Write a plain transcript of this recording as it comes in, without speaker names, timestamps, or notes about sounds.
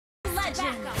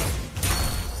Legend!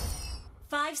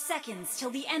 5 seconds till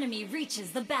the enemy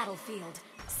reaches the battlefield.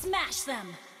 Smash them!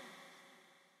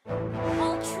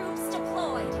 All troops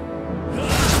deployed!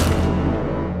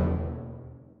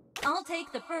 I'll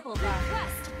take the purple buff.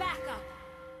 Request backup!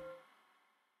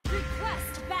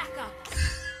 Request backup!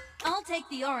 I'll take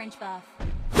the orange buff.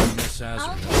 Miss I'll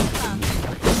Azure, take the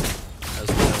buff. as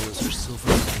well as her silver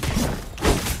lining.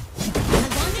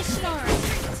 I want to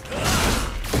start.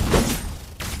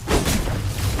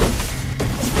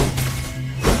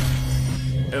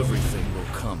 Everything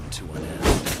will come to an end.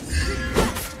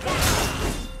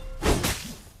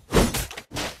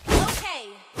 Okay.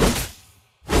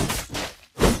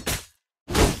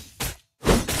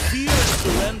 Fear and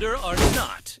surrender are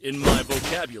not in my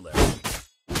vocabulary.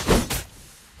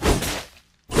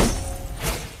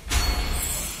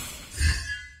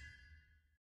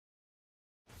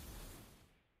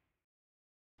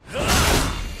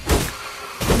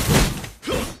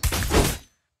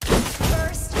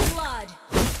 First blood.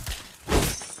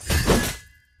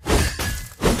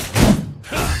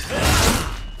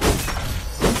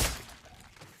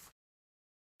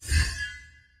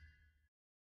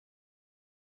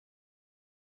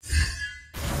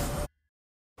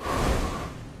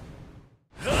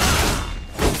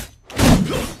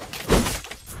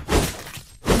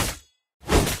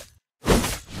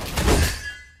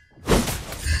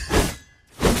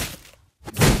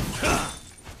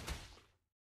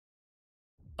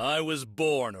 I was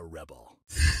born a rebel.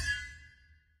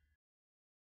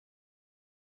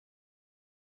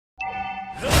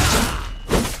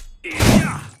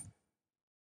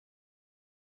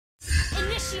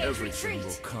 Initiate Everything retreat.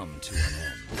 will come to an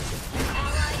end. An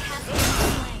ally has been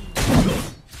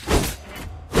slain.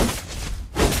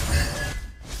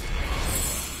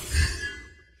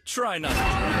 Try not to.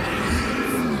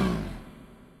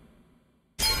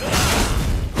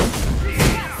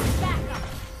 Request backup.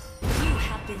 You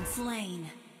have been slain.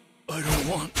 I don't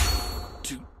want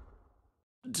to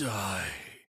die.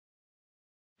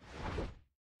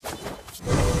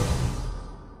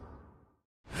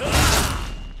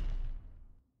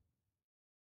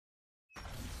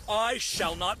 I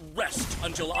shall not rest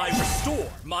until I restore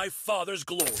my father's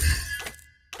glory.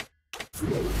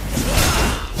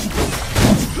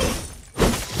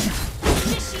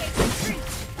 Initiate retreat.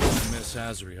 Miss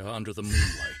Azria under the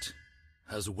moonlight,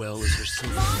 as well as her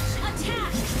silver. Launch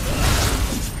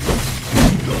attack.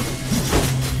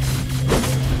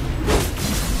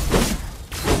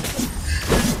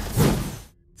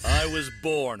 I was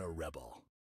born a rebel.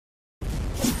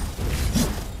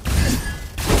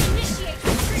 Initiate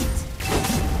retreat.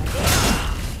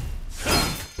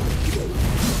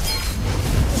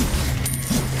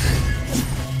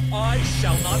 I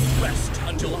shall not rest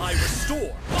until I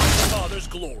restore my father's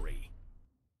glory.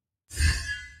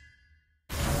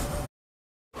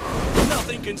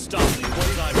 Nothing can stop me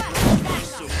once I've drawn my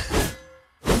sword.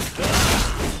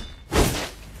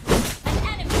 An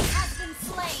enemy has been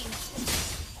slain.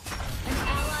 An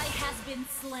ally has been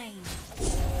slain.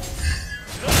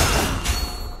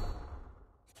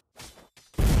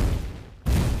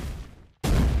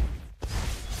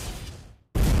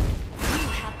 You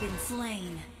have been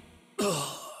slain.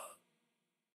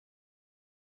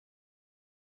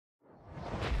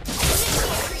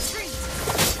 Initiate retreat.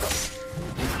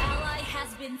 An ally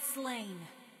has been slain.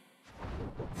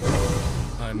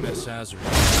 I miss Azria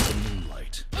under the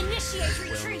moonlight, Initiate as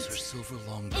well retreat. as her silver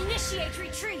longbow. Initiate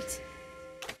retreat.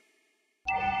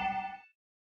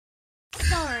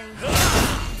 Sorry.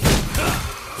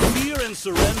 Fear and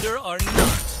surrender are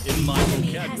not in my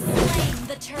Enemy has vocabulary. slain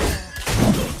the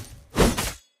turtle.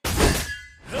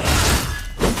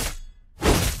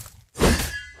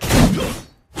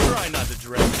 Try not to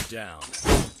drag me down.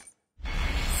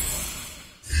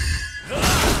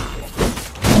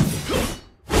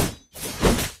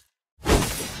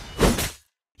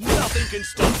 Nothing can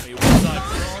stop me once I've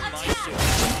drawn my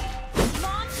sword.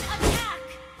 Launch attack.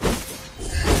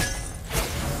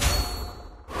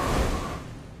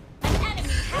 An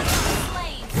enemy has been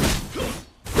slain.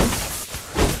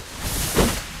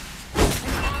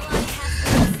 An ally has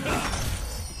been slain.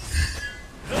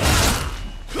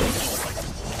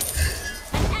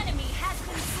 An enemy has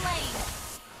been slain.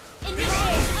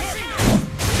 Initiate attack.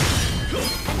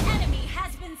 An enemy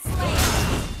has been slain.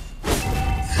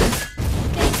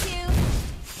 Thank you.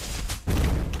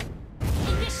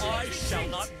 Initiate I shall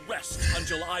retreat. not rest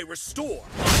until I restore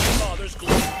my father's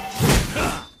glory.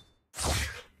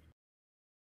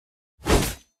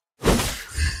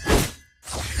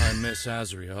 I miss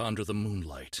Azria under the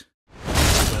moonlight,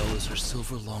 as well as her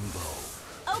silver longbow.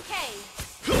 Okay.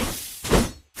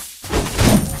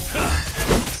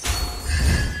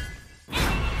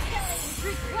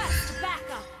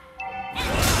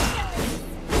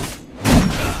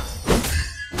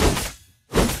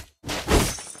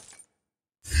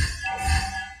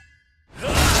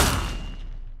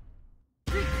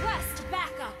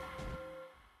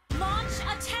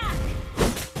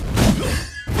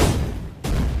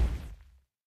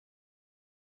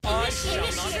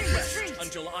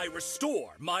 until I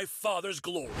restore my father's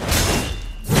glory.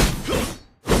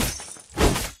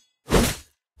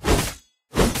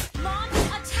 Launch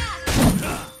attack!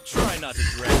 Try not to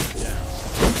drag me down.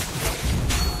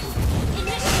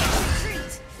 Initiate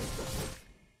retreat!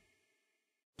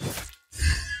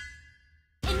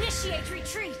 Initiate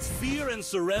retreat! Fear and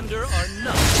surrender are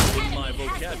not in my Enemy has been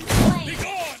vocabulary. slain!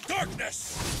 Begone, darkness!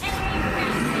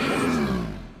 Enemy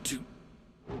rampage!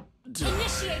 To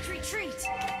Initiate retreat!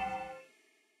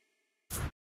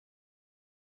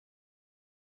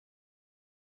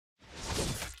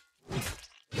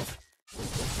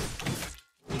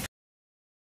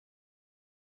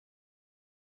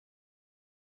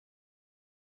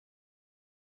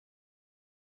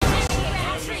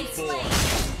 Initiate retreat!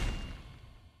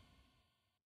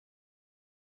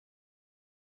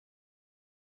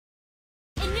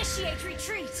 Initiate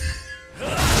retreat!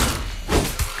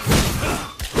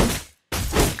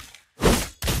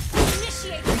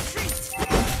 Initiate retreat!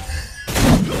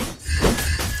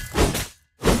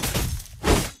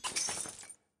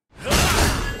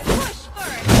 Push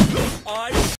first! I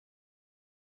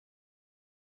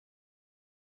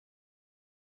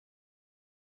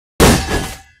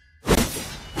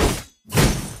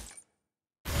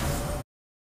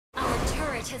Our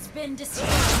turret has been destroyed.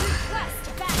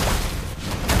 Request backup!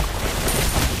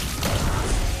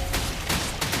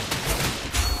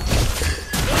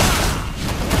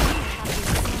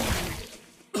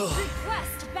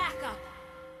 Request backup!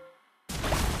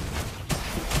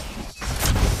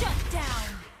 Shut down!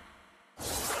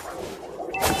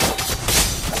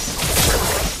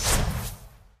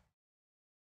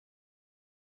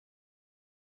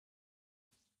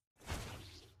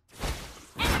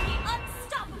 Enemy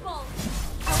unstoppable!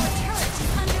 Our turret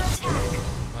is under attack!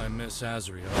 I miss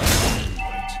Azria on the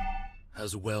moonlight,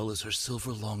 as well as her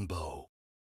silver longbow.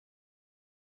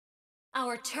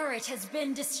 Our turret has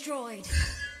been destroyed.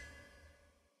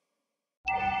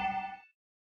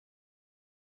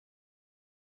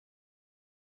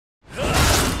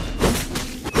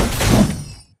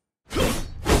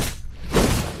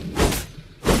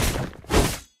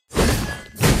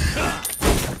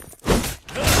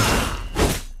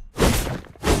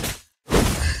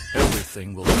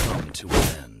 Everything will come to an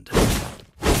end.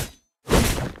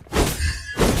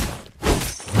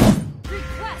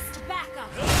 Request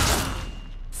backup!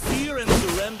 Fear and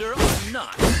surrender are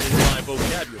not in my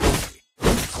vocabulary.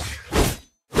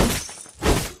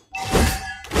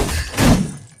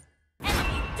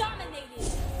 Enemy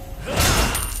dominated!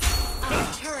 Our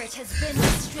turret has been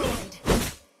destroyed.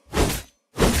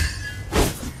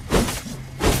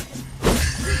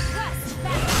 Request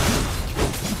backup!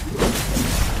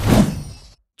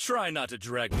 Try not to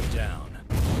drag me down.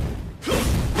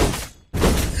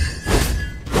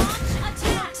 Launch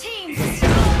attack! Team destroy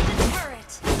the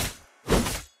turret!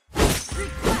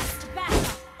 Request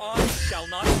backup! I shall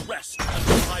not rest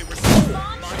until I restore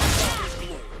Launch my attack! father's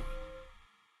glory.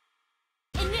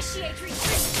 Initiate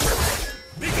retreat!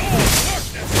 Begone,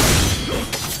 darkness!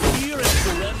 Fear and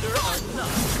surrender are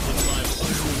not in my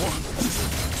vocabulary.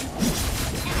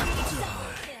 Enemy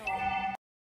double kill!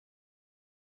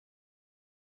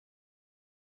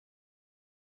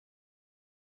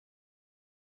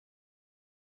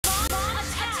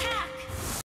 Launch attack!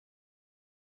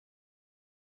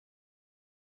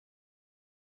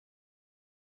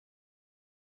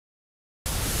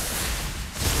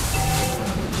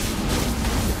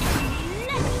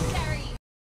 Necessary!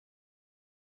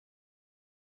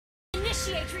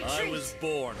 Initiate retreat! I was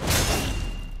born.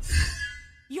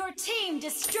 Your team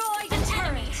destroyed the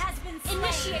turret! Has been slain.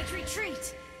 Initiate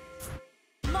retreat!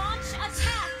 Launch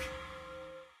attack!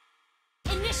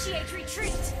 Initiate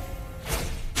retreat!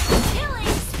 Killing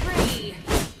spree!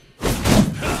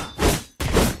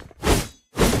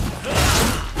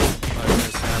 I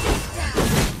miss Azria,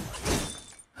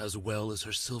 as well as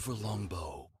her silver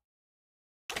longbow.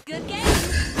 Good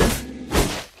game!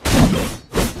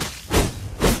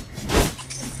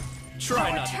 Try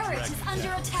Our not to turret drag is me under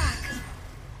down. attack!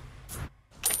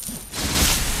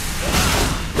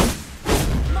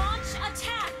 Launch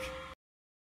attack!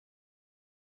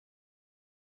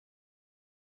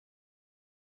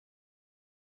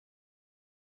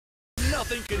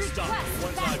 Nothing can stop me Request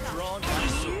once backup. I've drawn my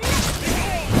sword.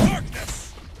 Behold, darkness!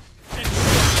 Enjoy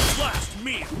this last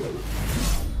meal!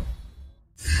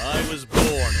 I was born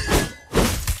alone.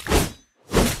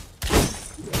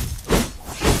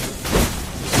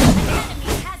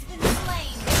 Enemy has been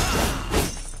slain!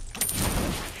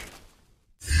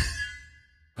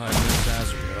 I miss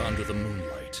Azria under the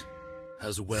moonlight,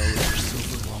 as well as her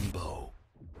silver longbow.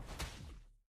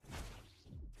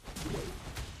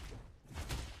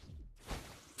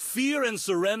 Fear and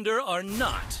surrender are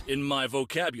not in my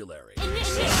vocabulary.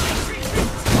 Initiate retreat!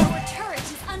 Our turret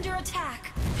is under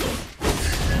attack!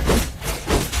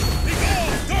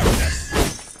 Begone, darkness!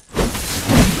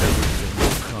 Everything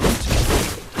will come to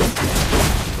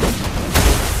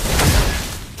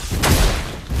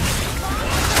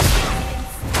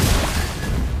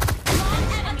An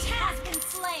enemy has been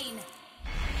slain!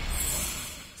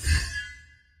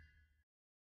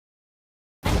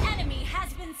 An enemy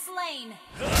has been slain!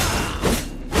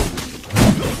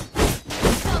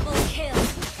 Double kill!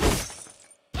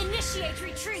 Initiate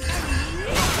retreat!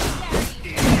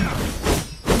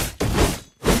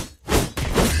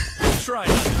 try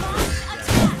not to. Launch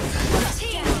attack! Your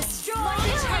team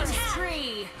destroyed turret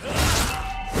 3!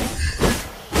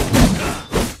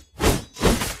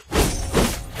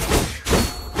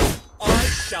 I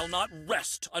shall not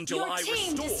rest until Your I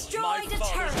team restore my destroyed a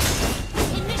father's... turret!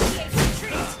 Initiate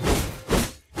retreat!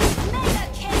 Mega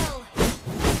kill!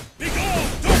 Begone,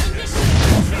 darkness!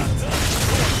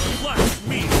 Blast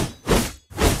me!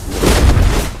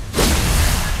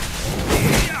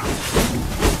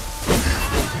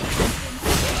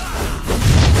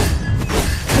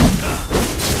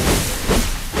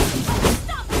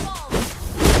 Unstoppable!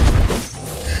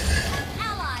 An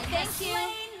ally has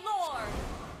slain Lord!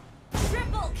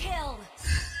 Triple kill!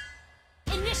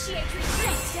 Initiate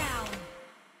retreat down!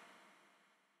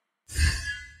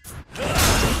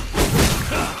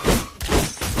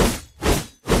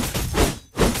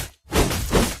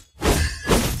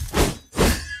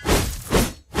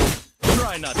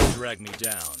 Try not to drag me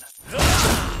down.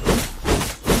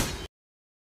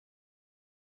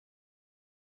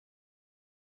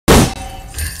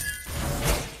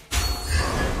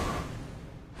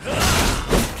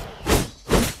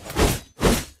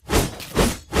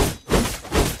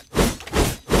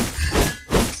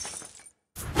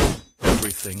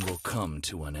 Everything will come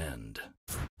to an end.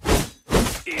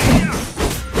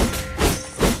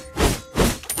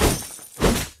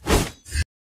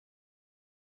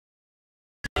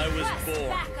 I was Request born.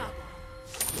 backup!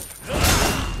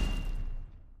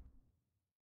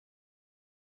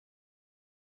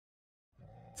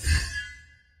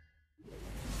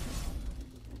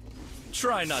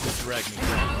 Try not to drag me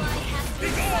down. Ally has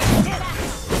been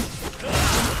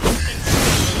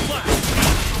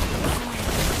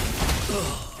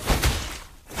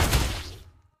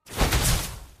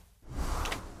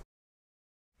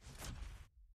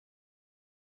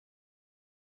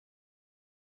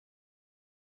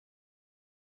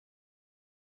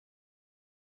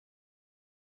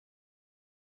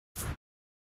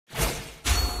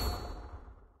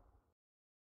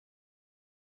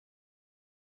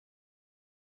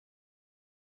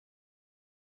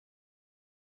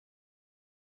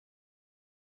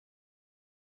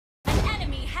An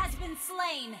enemy has been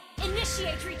slain!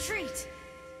 Initiate retreat!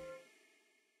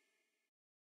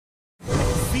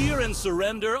 Fear and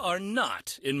surrender are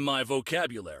not in my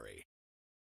vocabulary.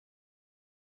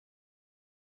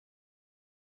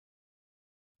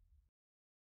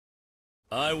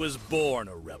 I was born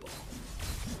a rebel.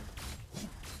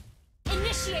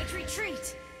 Initiate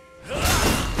retreat!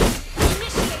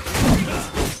 Initiate retreat!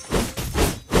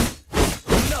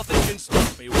 Nothing can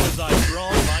stop me once I've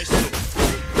drawn my sword.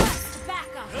 Request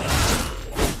backup!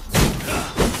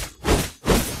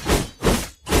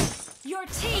 Your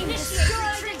team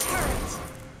destroyed a turret!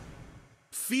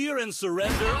 Fear and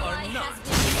surrender are Ally not has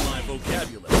been in my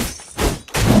vocabulary.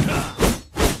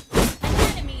 An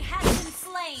enemy has been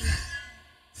slain!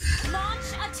 Launch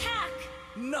attack!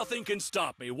 Nothing can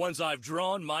stop me once I've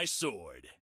drawn my sword.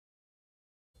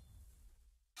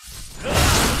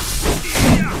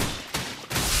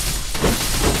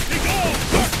 Begone,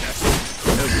 darkness!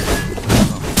 Everything will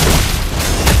come.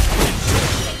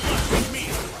 Enjoy the blessed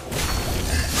meal.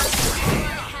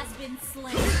 Ally has been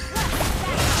slain! Request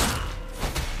backup!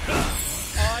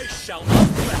 I shall not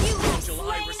rest You have until I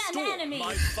slain an restore enemy.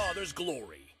 my father's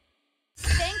glory.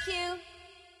 Thank you!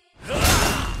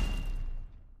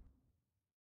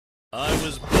 I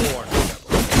was born a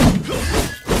rebel.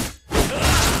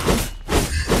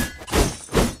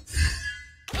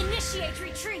 Initiate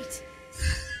retreat!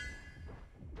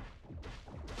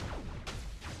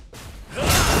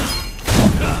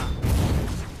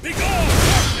 Begone,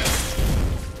 darkness!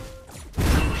 You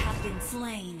have been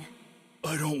slain!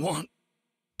 I don't want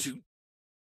to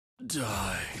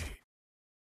die.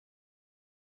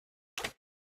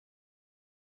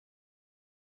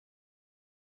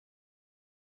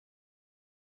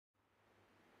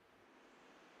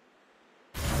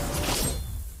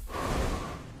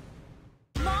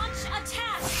 Launch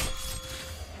attack!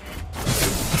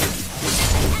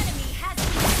 An enemy has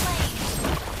been slain!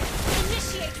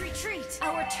 Initiate retreat!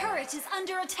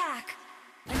 under attack.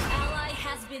 An ally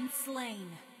has been slain.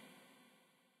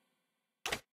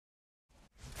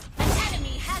 An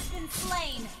enemy has been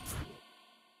slain.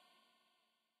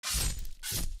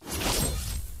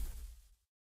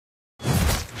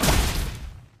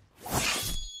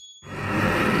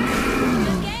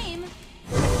 Good game.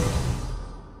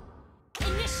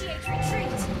 Initiate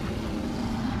retreat.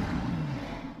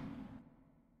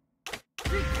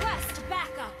 Request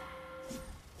backup.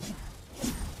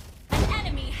 An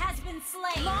enemy has been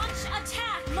slain. Launch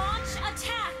attack! Launch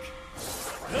attack!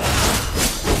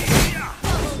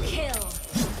 Double kill.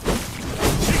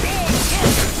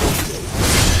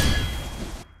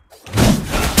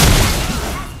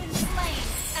 Has been slain.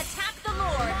 Attack the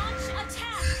Lord. Launch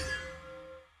attack.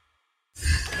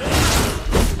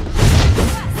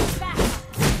 Request backup.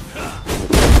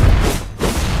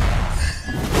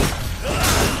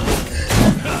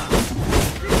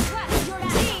 Request your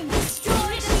team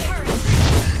destroy the turret.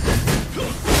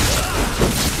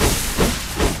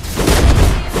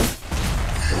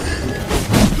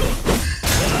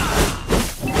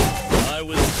 I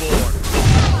was born.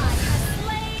 Ally has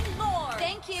slain Lord.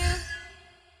 Thank you.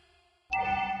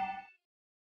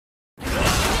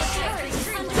 Turret is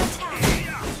under attack.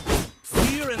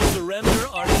 Fear and surrender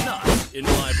are not in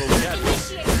my vocabulary.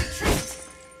 Initiate retreat.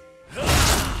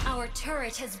 Our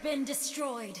turret has been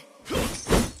destroyed.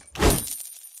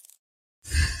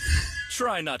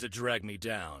 Try not to drag me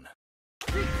down.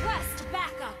 Request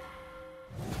backup.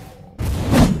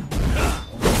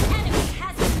 Enemy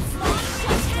has been launched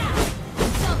attack.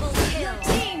 Double kill. Your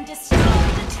team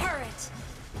destroyed the turret.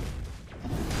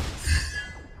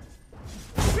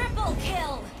 Triple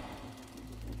kill.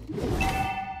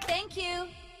 Thank you.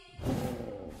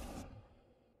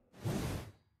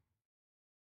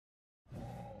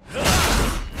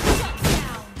 Shut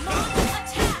down. Launch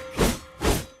attack.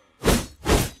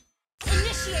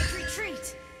 Initiate retreat.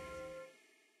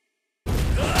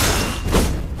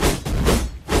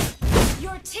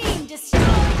 Your team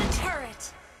destroyed the turret.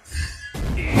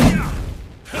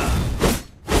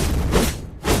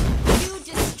 You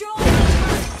destroyed the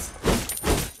turret.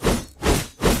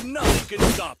 Nothing can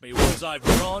stop me once I've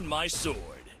drawn my sword.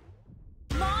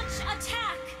 Launch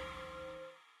attack.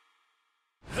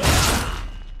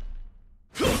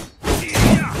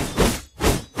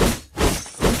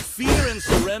 Fear and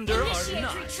surrender are Initiate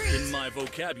not retreat. in my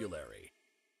vocabulary.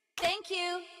 Thank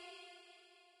you.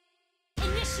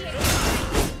 Initiate.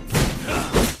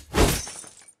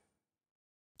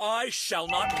 I shall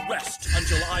not rest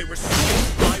until I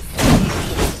restore my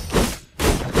father's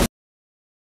glory.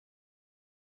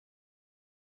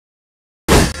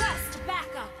 Request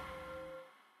backup.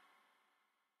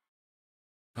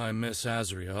 I miss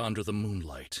Azria under the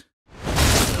moonlight.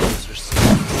 Bells are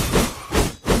singing.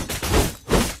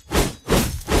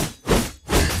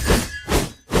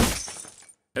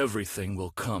 Everything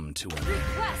will come to an end.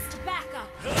 Request backup.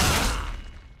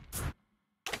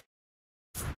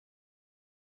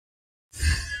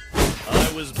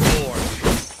 I was born.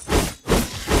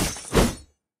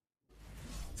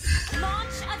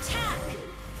 Launch attack.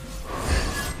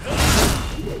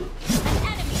 An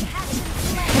enemy has been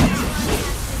slain.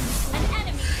 An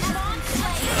enemy has been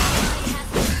slain.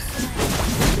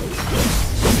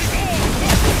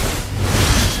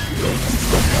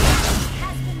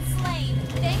 Has been slain.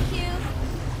 Thank you.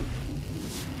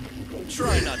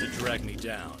 Try not to drag me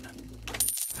down.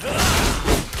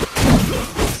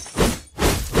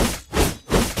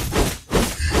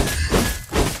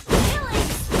 Killing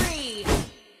spree.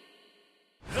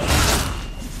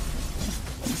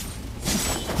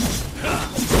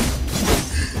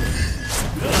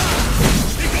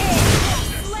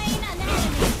 Slain an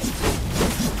enemy.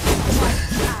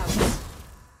 Wiped out.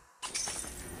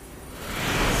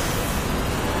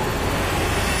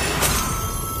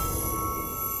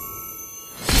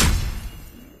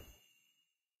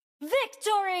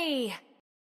 Victory!